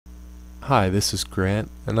Hi, this is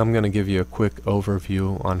Grant, and I'm going to give you a quick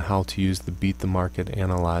overview on how to use the Beat the Market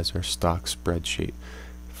Analyzer stock spreadsheet.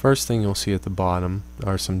 First thing you'll see at the bottom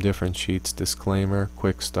are some different sheets: disclaimer,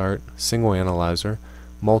 quick start, single analyzer,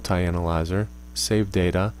 multi-analyzer, save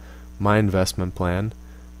data, my investment plan,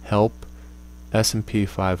 help, S&P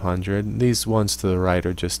 500. These ones to the right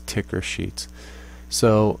are just ticker sheets.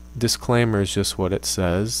 So disclaimer is just what it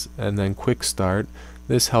says, and then quick start.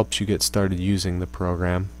 This helps you get started using the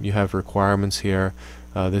program. You have requirements here.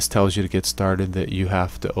 This tells you to get started that you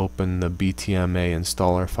have to open the BTMA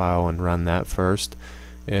installer file and run that first.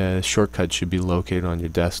 Shortcut should be located on your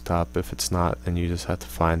desktop. If it's not, then you just have to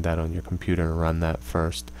find that on your computer and run that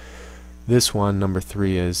first. This one, number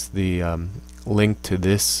 3, is the link to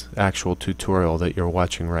this actual tutorial that you're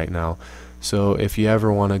watching right now. So if you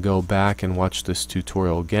ever want to go back and watch this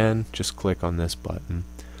tutorial again, just click on this button.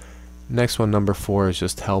 Next one, number 4, is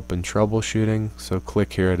just help and troubleshooting, so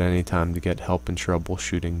click here at any time to get help and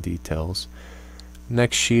troubleshooting details.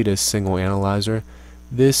 Next sheet is single analyzer.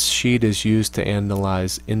 This sheet is used to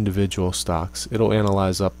analyze individual stocks. It'll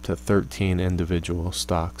analyze up to 13 individual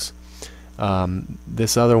stocks.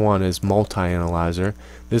 This other one is multi-analyzer.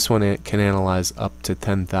 This one can analyze up to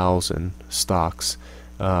 10,000 stocks.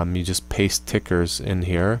 You just paste tickers in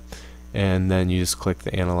here, and then you just click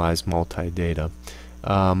the Analyze Multi-Data.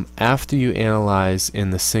 After you analyze in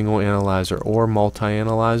the single analyzer or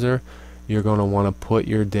multi-analyzer, you're going to want to put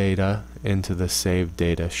your data into the Save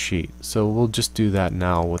Data sheet. So we'll just do that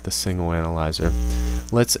now with the single analyzer.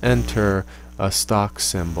 Let's enter a stock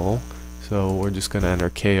symbol. So we're just going to enter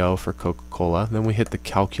KO for Coca-Cola. Then we hit the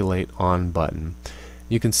Calculate On button.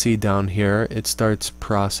 You can see down here it starts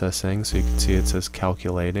processing, so you can see it says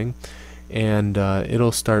calculating, and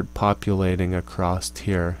it'll start populating across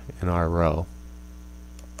here in our row.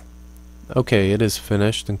 Okay, it is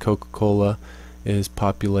finished and Coca-Cola is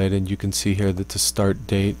populated. You can see here that the start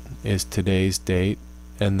date is today's date,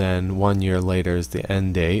 and then 1 year later is the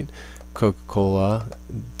end date. Coca-Cola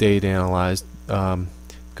date analyzed.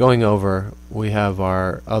 Going over, we have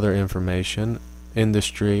our other information.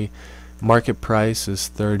 Industry, market price is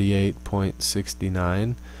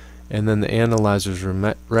 38.69, and then the analyzer's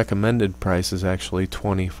recommended price is actually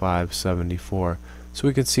 25.74. So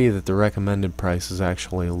we can see that the recommended price is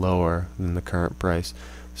actually lower than the current price.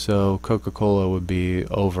 So Coca-Cola would be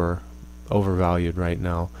overvalued right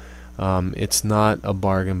now. It's not a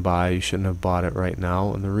bargain buy. You shouldn't have bought it right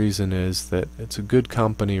now, and the reason is that it's a good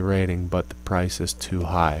company rating, but the price is too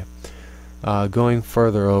high. Going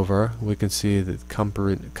further over, we can see that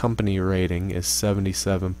company rating is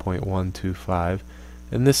 77.125,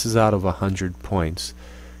 and this is out of 100 points.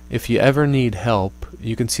 If you ever need help,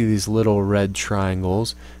 you can see these little red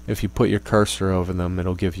triangles. If you put your cursor over them,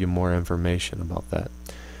 it'll give you more information about that.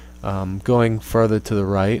 Going further to the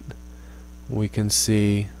right, we can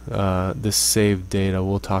see this saved data.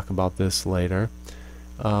 We'll talk about this later.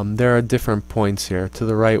 There are different points here. To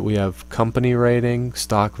the right, we have company rating,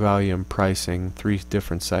 stock value, and pricing, 3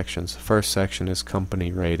 different sections. The first section is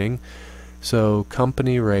company rating. So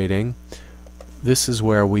company rating, this is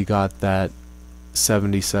where we got that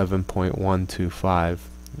 77.125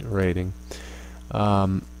 rating.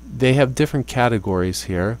 They have different categories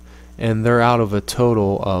here, and they're out of a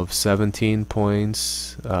total of 17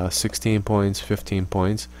 points, 16 points, 15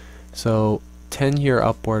 points. So 10-year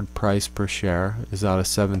upward price per share is out of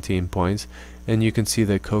 17 points, and you can see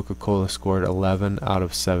that Coca-Cola scored 11 out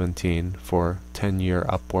of 17 for 10-year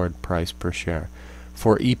upward price per share.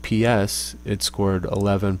 For EPS, it scored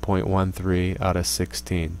 11.13 out of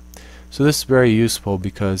 16. So this is very useful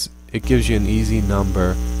because it gives you an easy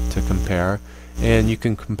number to compare, and you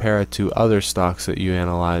can compare it to other stocks that you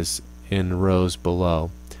analyze in rows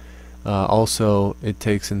below. Also, it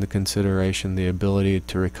takes into consideration the ability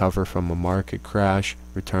to recover from a market crash,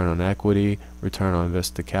 return on equity, return on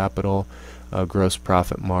invested capital, gross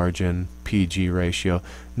profit margin, PG ratio.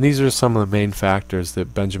 And these are some of the main factors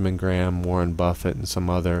that Benjamin Graham, Warren Buffett, and some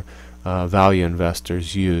other value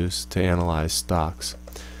investors use to analyze stocks.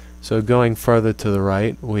 So going further to the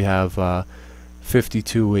right, we have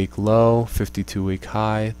 52-week low, 52-week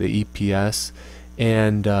high, the EPS,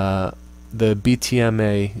 and the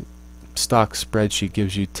BTMA stock spreadsheet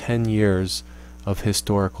gives you 10 years of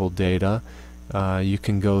historical data. You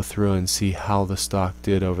can go through and see how the stock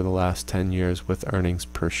did over the last 10 years with earnings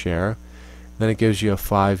per share. Then it gives you a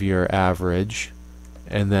 5-year average,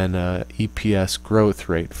 and then a EPS growth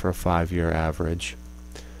rate for a 5-year average.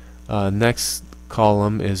 Next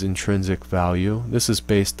column is intrinsic value. This is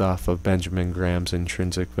based off of Benjamin Graham's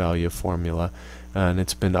intrinsic value formula, and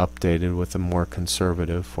it's been updated with a more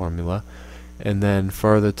conservative formula. and then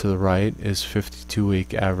further to the right is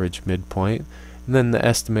 52-week average midpoint, and then the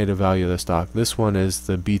estimated value of the stock. This one is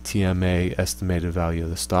the BTMA estimated value of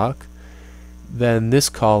the stock. Then this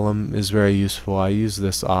column is very useful. I use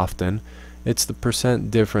this often. It's the percent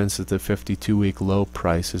difference that the 52-week low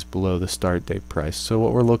price is below the start date price. So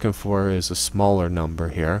what we're looking for is a smaller number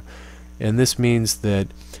here, and this means that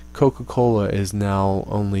Coca-Cola is now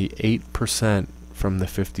only 8% from the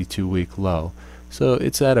 52-week low. So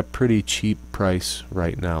it's at a pretty cheap price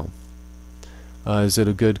right now. Is it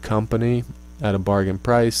a good company at a bargain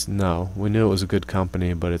price? No. We knew it was a good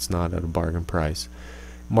company, but it's not at a bargain price.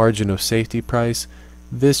 Margin of safety price.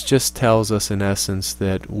 This just tells us in essence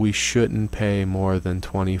that we shouldn't pay more than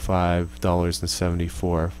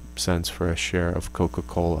 $25.74 for a share of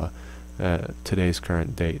Coca-Cola at today's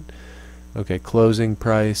current date. Okay, closing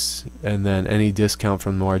price, and then any discount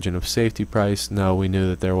from the margin of safety price. No, we knew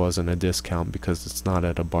that there wasn't a discount because it's not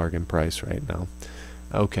at a bargain price right now.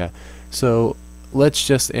 Okay, so let's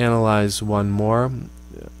just analyze one more.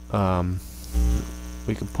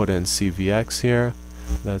 We can put in CVX here.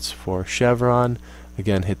 That's for Chevron.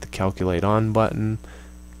 Again, hit the calculate on button.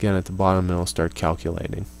 Again, at the bottom it'll start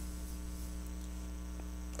calculating.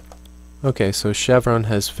 Okay, so Chevron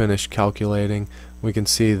has finished calculating. We can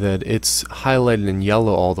see that it's highlighted in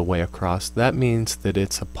yellow all the way across. That means that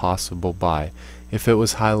it's a possible buy. If it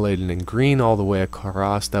was highlighted in green all the way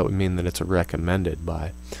across, that would mean that it's a recommended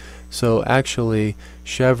buy. So actually,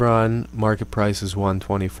 Chevron market price is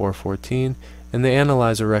 $124.14, and the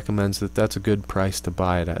analyzer recommends that that's a good price to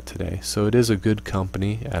buy it at today. So it is a good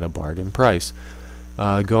company at a bargain price.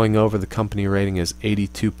 Going over, the company rating is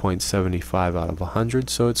 82.75 out of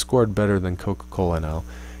 100, so it scored better than Coca-Cola now.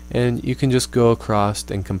 And you can just go across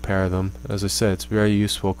and compare them. As I said, it's very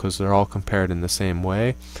useful because they're all compared in the same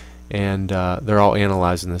way, and they're all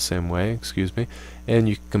analyzed in the same way, excuse me, and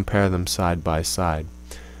you can compare them side by side.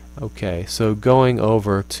 Okay, so going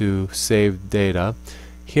over to saved data,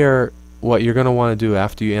 here what you're going to want to do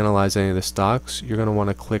after you analyze any of the stocks, you're going to want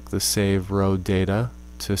to click the save row data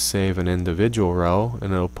to save an individual row,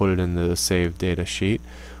 and it'll put it into the save data sheet,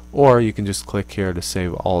 or you can just click here to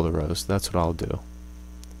save all the rows. That's what I'll do.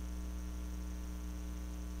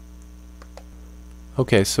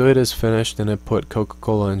 Okay, so it is finished, and it put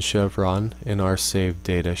Coca-Cola and Chevron in our save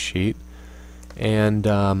data sheet. And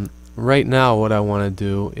right now what I want to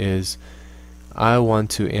do is I want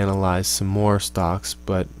to analyze some more stocks,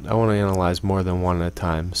 but I want to analyze more than one at a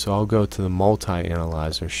time. So I'll go to the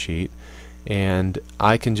multi-analyzer sheet, and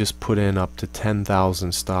I can just put in up to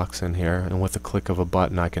 10,000 stocks in here, and with a click of a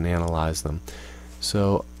button I can analyze them.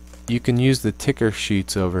 So you can use the ticker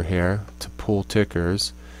sheets over here to pull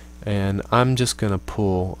tickers, and I'm just going to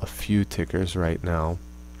pull a few tickers right now.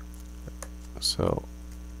 So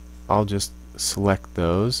I'll just select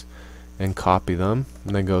those and copy them,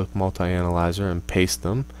 and then go to multi-analyzer and paste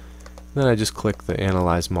them. Then I just click the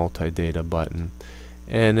Analyze Multi-Data button,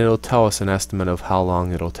 and it'll tell us an estimate of how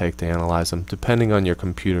long it'll take to analyze them. Depending on your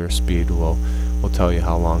computer speed, will tell you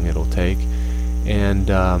how long it'll take. And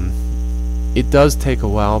it does take a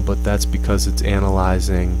while, but that's because it's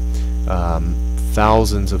analyzing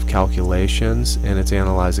thousands of calculations, and it's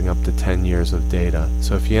analyzing up to 10 years of data.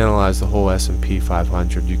 So if you analyze the whole S&P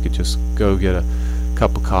 500, you could just go get a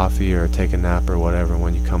cup of coffee or take a nap or whatever.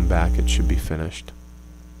 When you come back, it should be finished.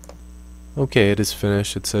 Okay, it is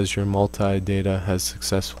finished. It says your multi-data has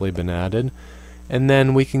successfully been added, and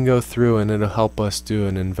then we can go through and it'll help us do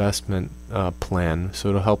an investment plan. So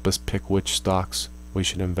it'll help us pick which stocks we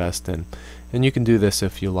should invest in, and you can do this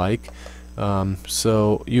if you like.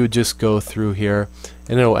 So you would just go through here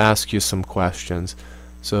and it'll ask you some questions.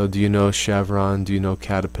 So do you know Chevron? Do you know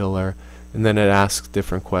Caterpillar? And then it asks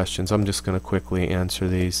different questions. I'm just going to quickly answer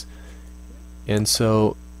these. And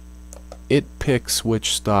so it picks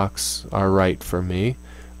which stocks are right for me.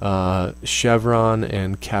 Chevron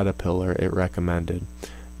and Caterpillar it recommended.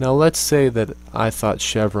 Now let's say that I thought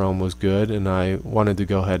Chevron was good and I wanted to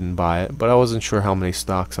go ahead and buy it, but I wasn't sure how many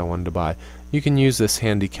stocks I wanted to buy. You can use this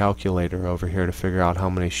handy calculator over here to figure out how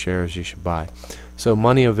many shares you should buy. So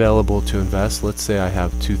money available to invest, let's say I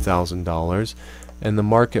have $2,000, and the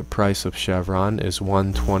market price of Chevron is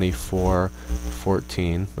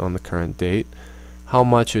 $124.14 on the current date. How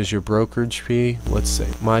much is your brokerage fee? Let's say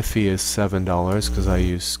my fee is $7 because I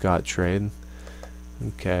use Scottrade.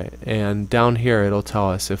 Okay, and down here it'll tell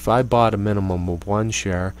us if I bought a minimum of one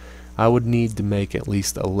share, I would need to make at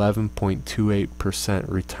least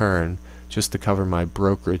 11.28% return just to cover my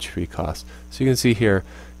brokerage fee costs. So you can see here,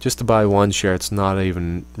 just to buy one share, it's not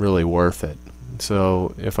even really worth it.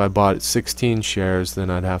 So if I bought 16 shares, then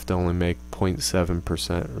I'd have to only make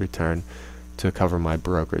 0.7% return. to cover my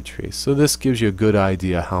brokerage fees. So this gives you a good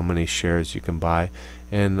idea how many shares you can buy,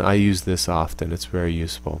 and I use this often. It's very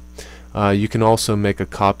useful. You can also make a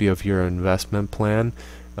copy of your investment plan.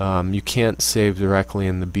 You can't save directly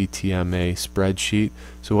in the BTMA spreadsheet,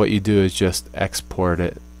 so what you do is just export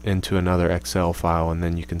it into another Excel file, and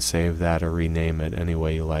then you can save that or rename it any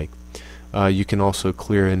way you like. You can also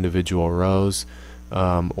clear individual rows,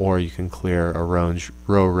 or you can clear a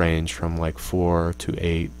row range from like 4 to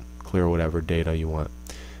 8, clear whatever data you want.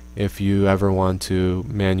 If you ever want to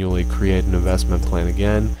manually create an investment plan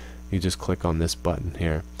again, you just click on this button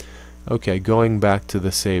here. Okay, going back to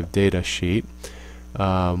the save data sheet,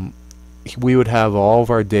 we would have all of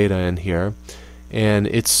our data in here, and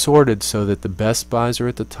it's sorted so that the best buys are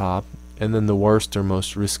at the top and then the worst or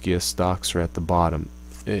most riskiest stocks are at the bottom.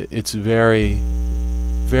 It's very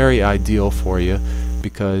ideal for you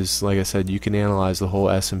because, like I said, you can analyze the whole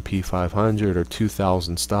S&P 500 or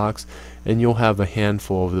 2,000 stocks, and you'll have a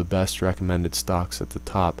handful of the best recommended stocks at the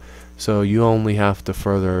top. So you only have to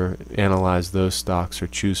further analyze those stocks or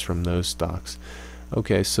choose from those stocks.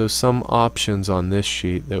 Okay, so some options on this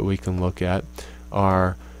sheet that we can look at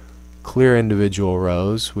are clear individual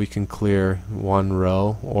rows. We can clear one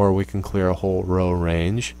row, or we can clear a whole row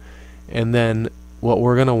range. And then what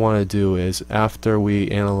we're going to want to do is, after we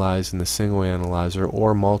analyze in the single analyzer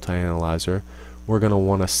or multi-analyzer, we're going to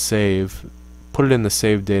want to save, put it in the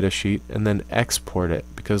save data sheet, and then export it,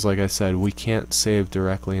 because like I said, we can't save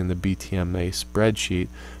directly in the BTMA spreadsheet,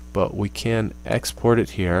 but we can export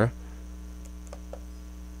it here.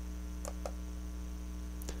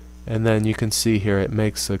 And then you can see here it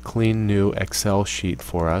makes a clean new Excel sheet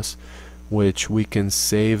for us, which we can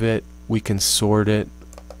save it, we can sort it,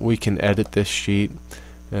 we can edit this sheet,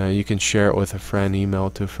 you can share it with a friend, email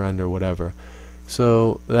it to a friend, or whatever.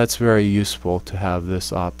 So that's very useful to have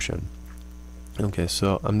this option. Okay,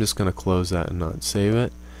 so I'm just going to close that and not save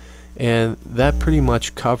it. And that pretty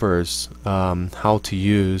much covers how to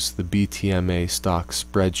use the BTMA stock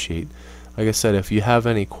spreadsheet. Like I said, if you have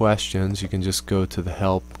any questions, you can just go to the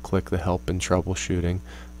help, click the help in troubleshooting.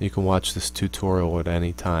 You can watch this tutorial at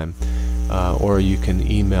any time, or you can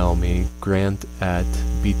email me,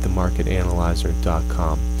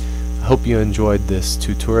 grant@beatthemarketanalyzer.com. I hope you enjoyed this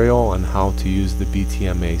tutorial on how to use the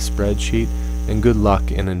BTMA spreadsheet, and good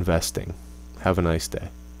luck in investing. Have a nice day.